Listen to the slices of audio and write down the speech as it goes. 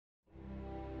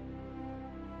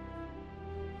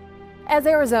As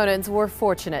Arizonans, we're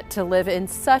fortunate to live in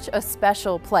such a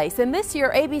special place. And this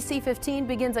year, ABC 15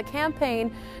 begins a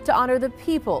campaign to honor the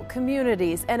people,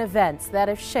 communities, and events that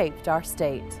have shaped our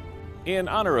state. In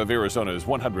honor of Arizona's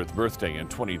 100th birthday in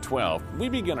 2012, we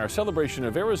begin our celebration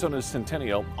of Arizona's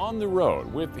centennial on the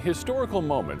road with historical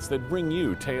moments that bring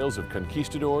you tales of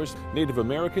conquistadors, Native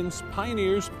Americans,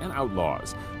 pioneers, and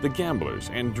outlaws, the gamblers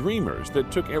and dreamers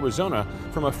that took Arizona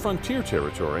from a frontier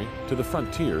territory to the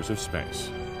frontiers of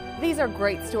space. These are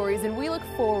great stories, and we look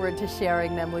forward to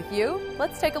sharing them with you.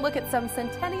 Let's take a look at some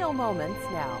centennial moments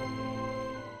now.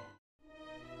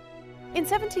 In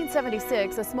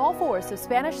 1776, a small force of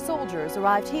Spanish soldiers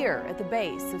arrived here at the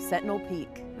base of Sentinel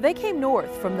Peak. They came north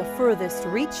from the furthest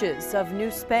reaches of New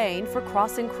Spain for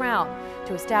Crossing Crown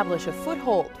to establish a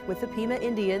foothold with the Pima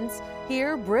Indians.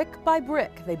 Here, brick by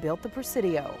brick, they built the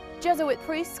Presidio. Jesuit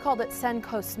priests called it San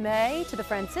Cosme, to the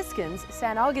Franciscans,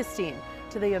 San Agustin.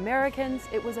 To the Americans,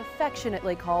 it was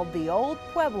affectionately called the Old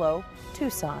Pueblo,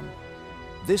 Tucson.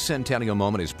 This centennial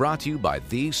moment is brought to you by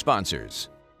these sponsors.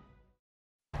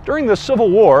 During the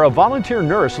Civil War, a volunteer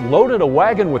nurse loaded a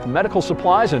wagon with medical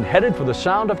supplies and headed for the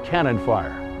sound of cannon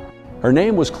fire. Her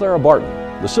name was Clara Barton.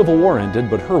 The Civil War ended,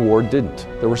 but her war didn't.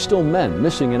 There were still men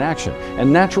missing in action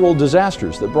and natural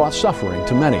disasters that brought suffering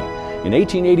to many. In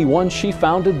 1881, she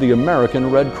founded the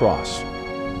American Red Cross.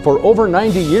 For over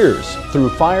 90 years, through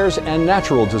fires and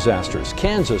natural disasters,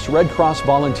 Kansas Red Cross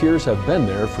volunteers have been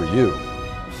there for you.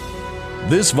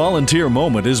 This volunteer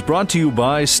moment is brought to you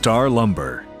by Star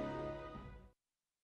Lumber.